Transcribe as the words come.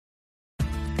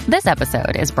This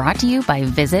episode is brought to you by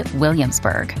Visit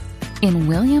Williamsburg. In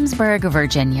Williamsburg,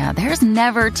 Virginia, there's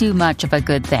never too much of a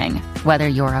good thing. Whether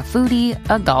you're a foodie,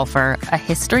 a golfer, a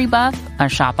history buff, a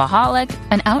shopaholic,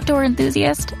 an outdoor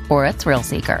enthusiast, or a thrill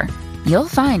seeker, you'll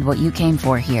find what you came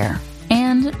for here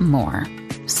and more.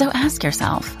 So ask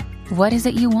yourself, what is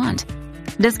it you want?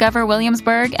 Discover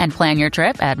Williamsburg and plan your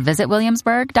trip at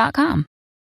visitwilliamsburg.com.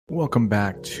 Welcome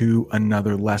back to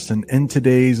another lesson. In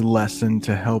today's lesson,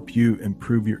 to help you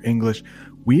improve your English,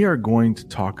 we are going to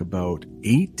talk about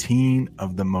 18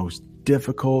 of the most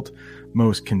difficult,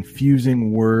 most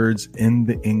confusing words in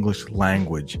the English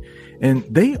language. And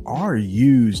they are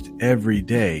used every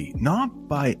day, not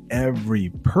by every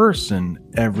person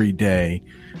every day,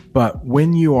 but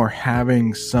when you are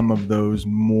having some of those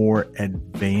more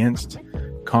advanced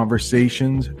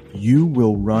conversations, you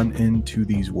will run into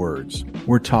these words.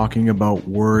 We're talking about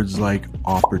words like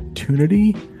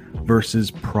opportunity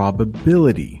versus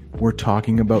probability. We're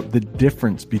talking about the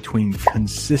difference between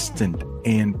consistent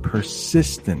and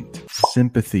persistent,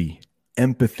 sympathy,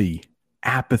 empathy,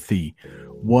 apathy.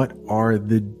 What are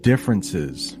the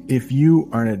differences? If you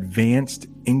are an advanced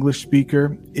English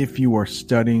speaker, if you are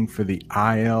studying for the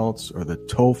IELTS or the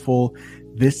TOEFL,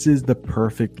 this is the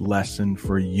perfect lesson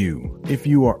for you. If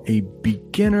you are a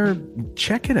beginner,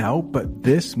 check it out, but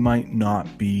this might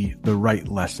not be the right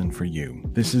lesson for you.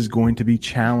 This is going to be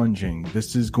challenging.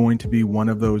 This is going to be one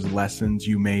of those lessons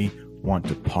you may want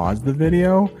to pause the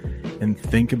video and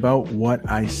think about what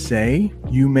I say.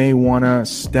 You may want to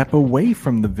step away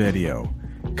from the video,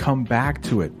 come back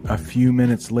to it a few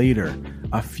minutes later,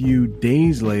 a few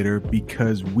days later,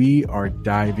 because we are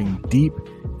diving deep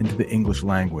into the English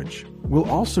language. We'll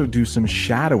also do some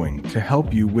shadowing to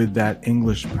help you with that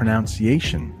English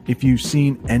pronunciation. If you've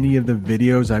seen any of the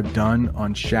videos I've done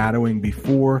on shadowing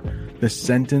before, the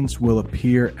sentence will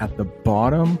appear at the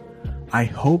bottom. I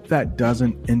hope that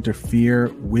doesn't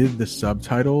interfere with the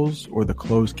subtitles or the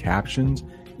closed captions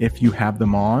if you have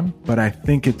them on, but I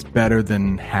think it's better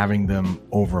than having them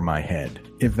over my head.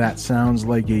 If that sounds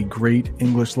like a great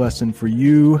English lesson for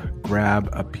you, grab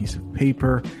a piece of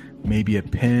paper, maybe a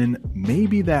pen,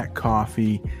 maybe that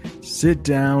coffee, sit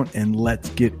down and let's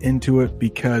get into it,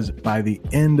 because by the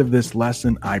end of this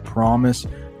lesson, I promise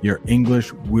your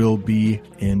English will be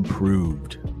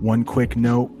improved. One quick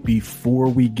note before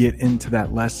we get into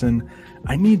that lesson,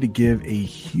 I need to give a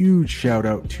huge shout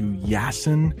out to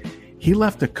Yasin. He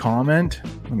left a comment.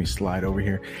 Let me slide over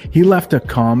here. He left a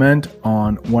comment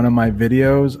on one of my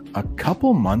videos a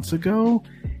couple months ago,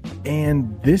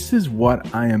 and this is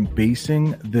what I am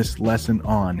basing this lesson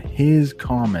on. His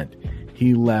comment.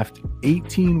 He left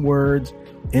 18 words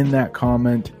in that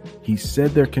comment. He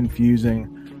said they're confusing.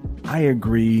 I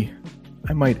agree.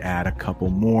 I might add a couple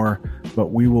more, but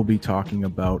we will be talking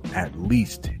about at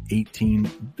least 18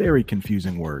 very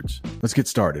confusing words. Let's get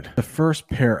started. The first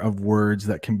pair of words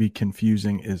that can be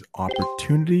confusing is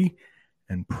opportunity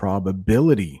and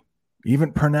probability.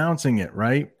 Even pronouncing it,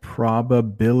 right?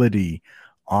 Probability,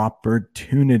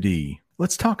 opportunity.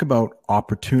 Let's talk about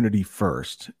opportunity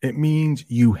first. It means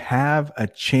you have a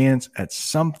chance at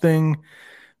something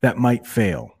that might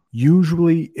fail.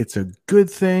 Usually it's a good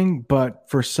thing, but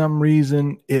for some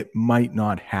reason it might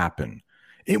not happen.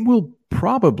 It will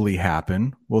probably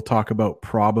happen. We'll talk about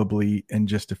probably in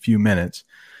just a few minutes,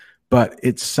 but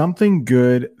it's something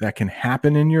good that can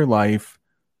happen in your life,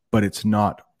 but it's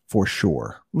not for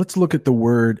sure. Let's look at the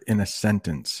word in a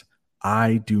sentence.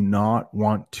 I do not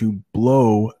want to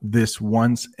blow this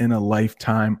once in a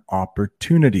lifetime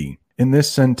opportunity. In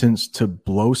this sentence, to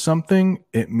blow something,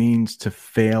 it means to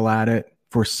fail at it.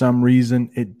 For some reason,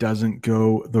 it doesn't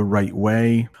go the right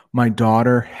way. My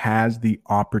daughter has the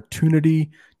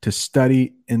opportunity to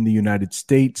study in the United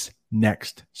States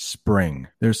next spring.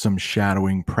 There's some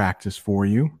shadowing practice for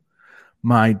you.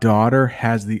 My daughter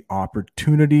has the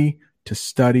opportunity to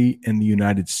study in the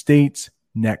United States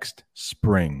next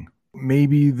spring.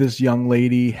 Maybe this young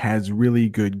lady has really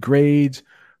good grades.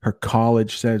 Her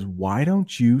college says, why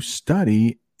don't you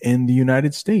study in the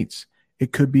United States?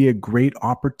 It could be a great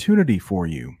opportunity for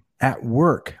you. At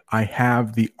work, I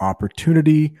have the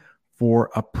opportunity for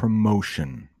a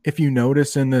promotion. If you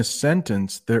notice in this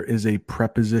sentence, there is a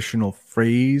prepositional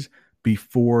phrase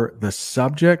before the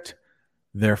subject.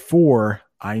 Therefore,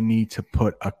 I need to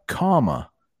put a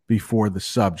comma before the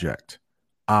subject.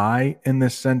 I in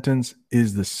this sentence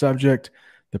is the subject.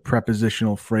 The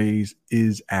prepositional phrase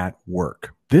is at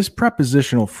work. This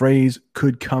prepositional phrase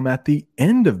could come at the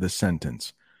end of the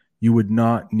sentence. You would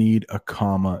not need a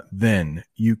comma then.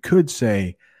 You could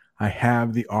say, I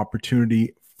have the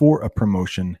opportunity for a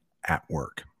promotion at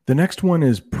work. The next one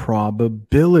is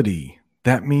probability.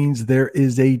 That means there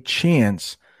is a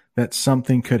chance that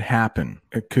something could happen.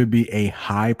 It could be a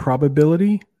high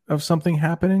probability of something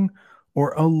happening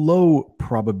or a low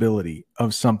probability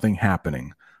of something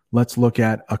happening. Let's look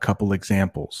at a couple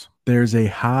examples. There's a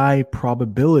high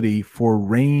probability for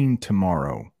rain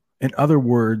tomorrow. In other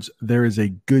words, there is a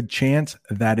good chance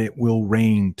that it will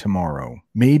rain tomorrow.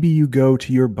 Maybe you go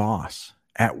to your boss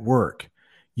at work.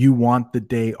 You want the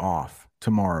day off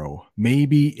tomorrow.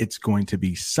 Maybe it's going to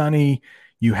be sunny.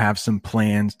 You have some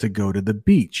plans to go to the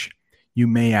beach. You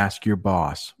may ask your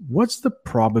boss, what's the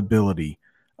probability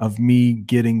of me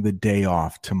getting the day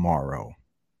off tomorrow?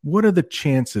 What are the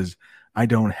chances I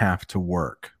don't have to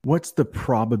work? What's the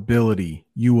probability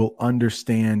you will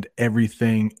understand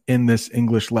everything in this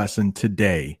English lesson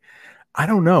today? I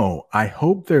don't know. I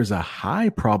hope there's a high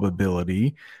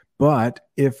probability, but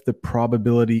if the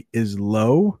probability is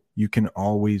low, you can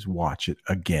always watch it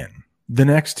again. The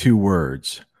next two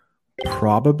words,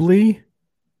 probably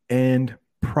and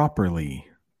properly.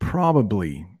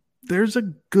 Probably. There's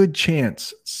a good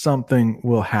chance something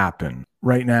will happen.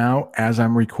 Right now, as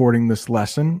I'm recording this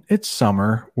lesson, it's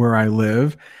summer where I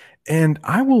live, and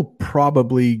I will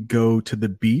probably go to the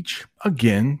beach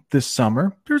again this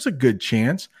summer. There's a good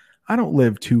chance. I don't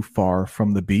live too far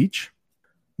from the beach.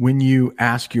 When you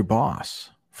ask your boss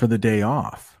for the day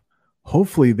off,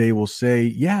 hopefully they will say,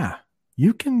 yeah,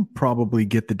 you can probably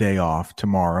get the day off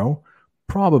tomorrow.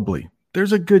 Probably.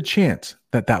 There's a good chance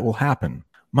that that will happen.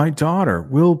 My daughter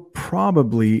will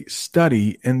probably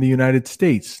study in the United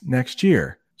States next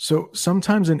year. So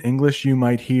sometimes in English, you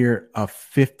might hear a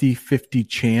 50-50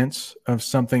 chance of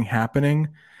something happening.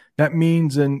 That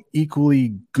means an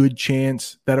equally good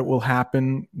chance that it will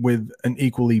happen with an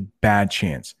equally bad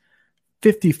chance.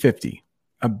 50-50,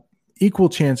 an equal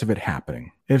chance of it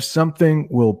happening. If something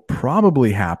will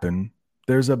probably happen,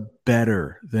 there's a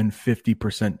better than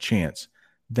 50% chance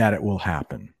that it will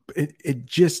happen. It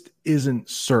just isn't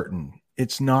certain.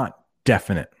 It's not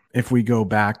definite. If we go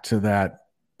back to that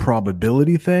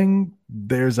probability thing,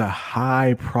 there's a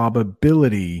high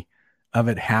probability of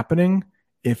it happening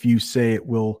if you say it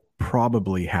will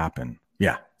probably happen.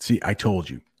 Yeah, see, I told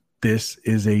you. This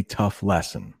is a tough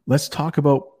lesson. Let's talk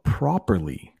about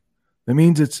properly. That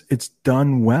means it's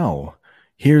done well.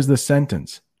 Here's the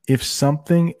sentence. If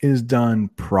something is done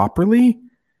properly,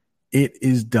 it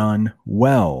is done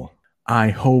well. I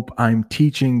hope I'm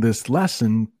teaching this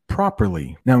lesson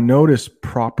properly. Now notice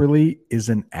properly is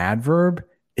an adverb.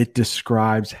 It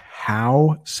describes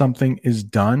how something is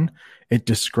done. It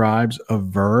describes a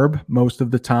verb most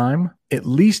of the time. At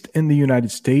least in the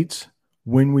United States,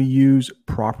 when we use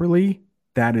properly,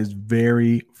 that is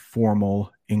very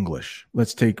formal English.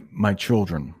 Let's take my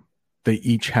children. They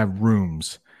each have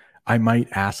rooms. I might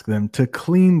ask them to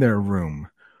clean their room.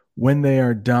 When they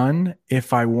are done,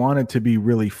 if I wanted to be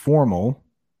really formal,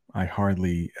 I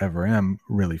hardly ever am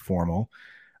really formal,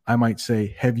 I might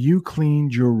say, have you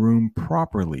cleaned your room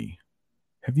properly?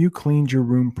 Have you cleaned your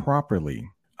room properly?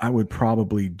 I would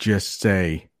probably just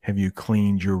say, have you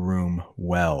cleaned your room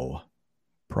well?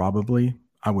 Probably.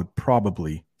 I would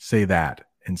probably say that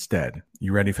instead.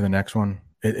 You ready for the next one?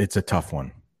 It's a tough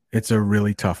one. It's a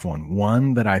really tough one.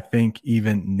 One that I think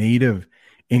even native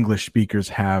English speakers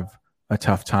have a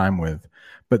tough time with.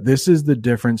 But this is the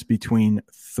difference between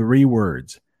three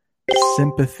words: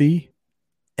 sympathy,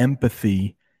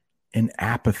 empathy, and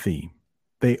apathy.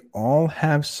 They all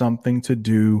have something to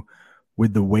do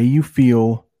with the way you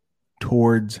feel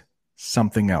towards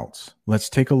something else. Let's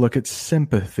take a look at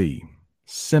sympathy.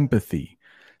 Sympathy.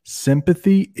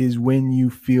 Sympathy is when you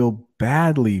feel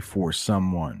badly for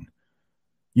someone.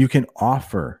 You can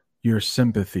offer your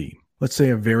sympathy. Let's say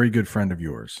a very good friend of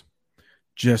yours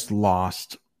just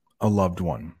lost a loved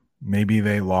one. Maybe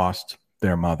they lost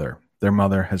their mother. Their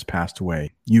mother has passed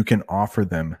away. You can offer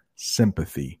them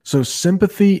sympathy. So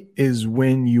sympathy is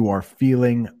when you are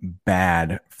feeling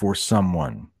bad for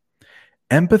someone.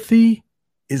 Empathy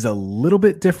is a little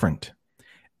bit different.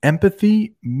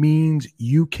 Empathy means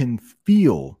you can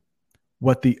feel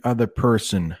what the other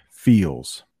person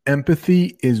feels.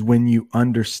 Empathy is when you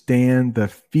understand the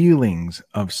feelings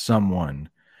of someone.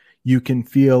 You can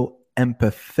feel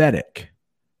empathetic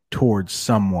towards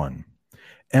someone.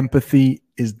 Empathy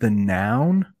is the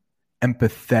noun.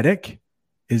 Empathetic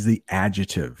is the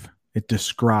adjective. It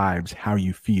describes how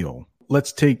you feel.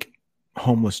 Let's take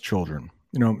homeless children.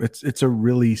 You know, it's a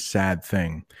really sad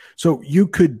thing. So you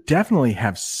could definitely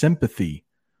have sympathy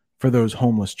for those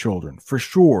homeless children. For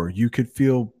sure, you could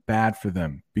feel bad for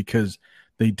them because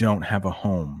they don't have a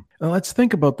home. Now let's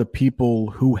think about the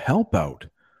people who help out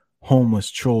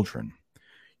homeless children.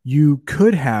 You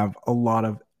could have a lot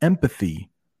of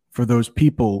empathy for those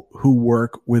people who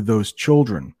work with those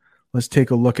children. Let's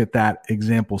take a look at that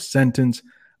example sentence.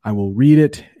 I will read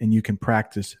it and you can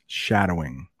practice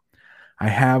shadowing. I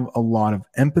have a lot of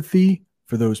empathy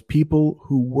for those people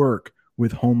who work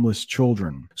with homeless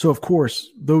children. So, of course,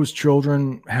 those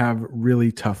children have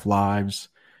really tough lives.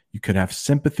 You could have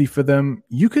sympathy for them.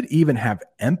 You could even have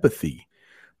empathy.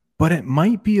 But it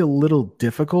might be a little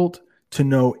difficult to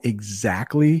know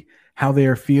exactly how they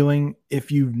are feeling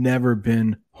if you've never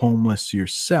been homeless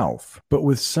yourself. But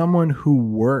with someone who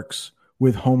works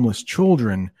with homeless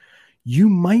children, you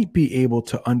might be able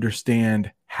to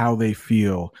understand how they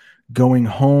feel going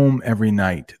home every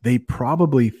night. They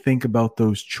probably think about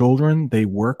those children they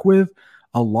work with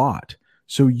a lot.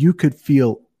 So you could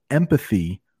feel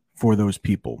empathy for those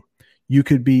people. You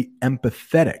could be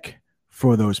empathetic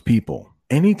for those people.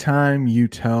 Anytime you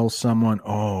tell someone,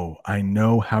 oh, I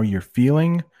know how you're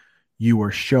feeling, you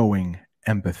are showing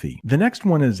empathy. The next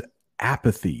one is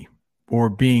apathy, or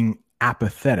being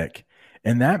apathetic.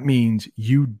 And that means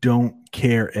you don't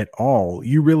care at all.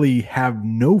 You really have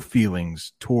no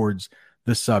feelings towards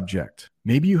the subject.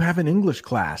 Maybe you have an English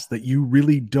class that you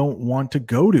really don't want to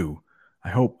go to. I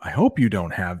hope you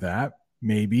don't have that.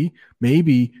 Maybe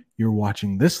you're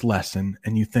watching this lesson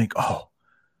and you think, oh,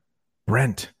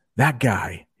 Brent, that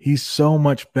guy, he's so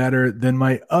much better than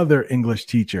my other English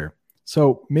teacher.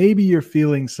 So maybe you're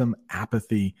feeling some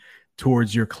apathy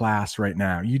towards your class right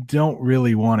now. You don't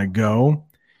really want to go.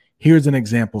 Here's an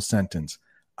example sentence.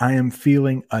 I am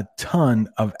feeling a ton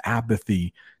of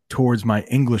apathy towards my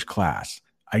English class.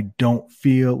 I don't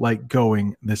feel like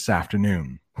going this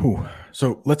afternoon. Whew.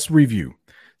 So let's review.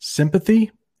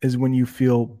 Sympathy is when you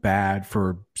feel bad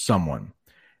for someone.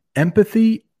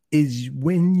 Empathy is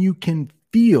when you can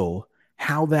feel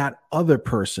how that other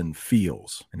person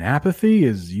feels. And apathy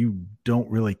is you don't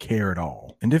really care at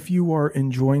all. And if you are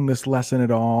enjoying this lesson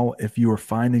at all, if you are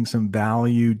finding some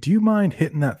value, do you mind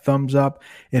hitting that thumbs up?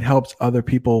 It helps other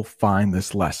people find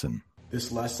this lesson.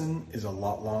 This lesson is a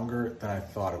lot longer than I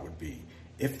thought it would be.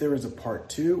 If there is a part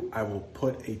 2, I will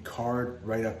put a card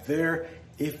right up there.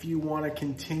 If you want to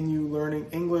continue learning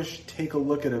English, take a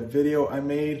look at a video I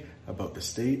made about the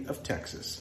state of Texas.